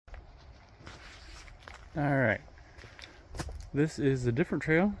Alright, this is a different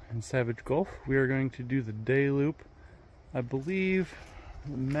trail in Savage Gulf. We are going to do the day loop. I believe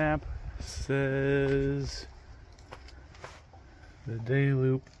the map says the day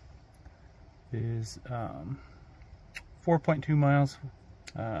loop is 4.2 miles,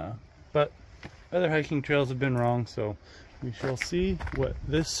 but other hiking trails have been wrong, so we shall see what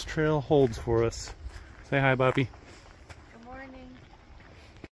this trail holds for us. Say hi, Bobby. Good morning.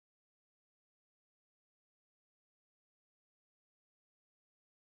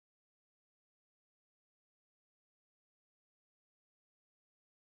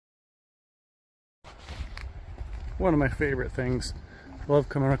 One of my favorite things. I love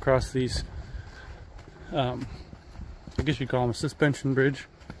coming across these, I guess you'd call them a suspension bridge.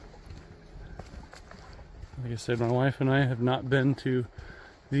 Like I said, my wife and I have not been to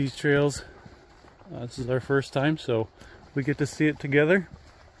these trails. This is our first time, so we get to see it together.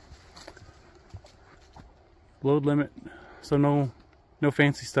 Load limit, so no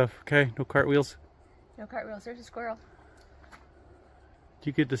fancy stuff, okay? No cartwheels. No cartwheels, there's a squirrel.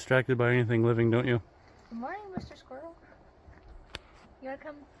 You get distracted by anything living, don't you? Good morning, Mr. Squirrel. You wanna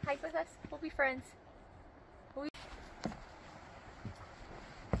come hike with us? We'll be friends.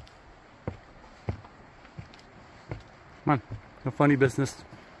 Come on, no funny business.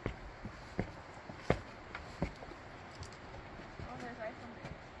 Oh, there's ice on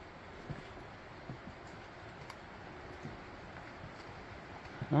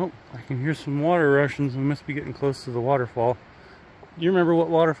there. Oh, I can hear some water rushing, so we must be getting close to the waterfall. Do you remember what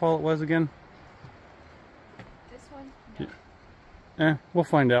waterfall it was again? This one? No. We'll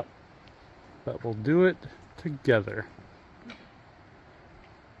find out. But we'll do it together.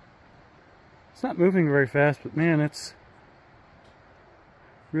 It's not moving very fast, but man, it's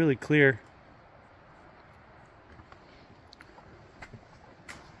really clear.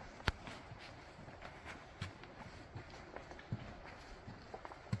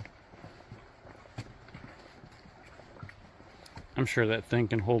 I'm sure that thing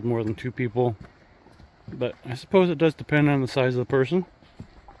can hold more than 2 people, but I suppose it does depend on the size of the person.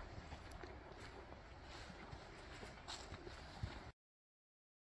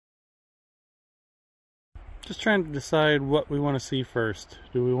 Just trying to decide what we want to see first.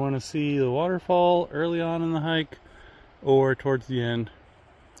 Do we want to see the waterfall early on in the hike or towards the end?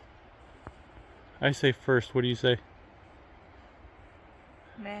 I say first. What do you say?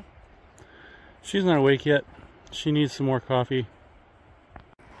 Meh. She's not awake yet. She needs some more coffee.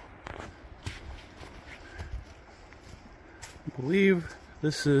 I believe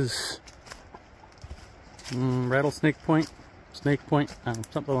this is Rattlesnake Point, Snake Point,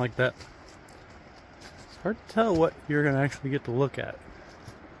 something like that. It's hard to tell what you're going to actually get to look at.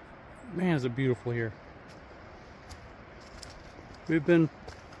 Man, is it beautiful here. We've been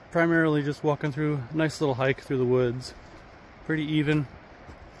primarily just walking through a nice little hike through the woods. Pretty even.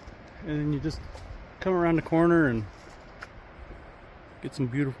 And then you just come around the corner and get some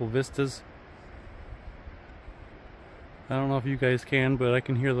beautiful vistas. I don't know if you guys can, but I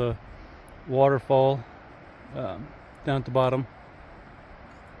can hear the waterfall down at the bottom.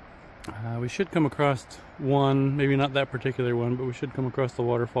 We should come across one, maybe not that particular one, but we should come across the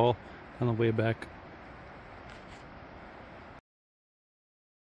waterfall on the way back.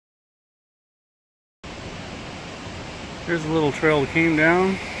 Here's a little trail that came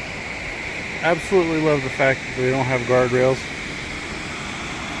down. Absolutely love the fact that they don't have guardrails.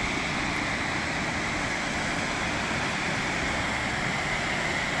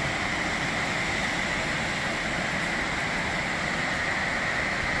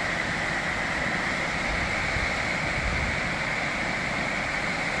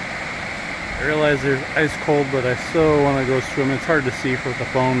 I realize there's ice cold, but I so want to go swimming. It's hard to see with the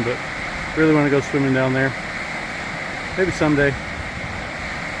phone, but really want to go swimming down there. Maybe someday.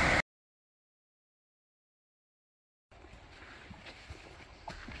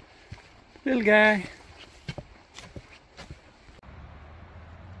 Little guy.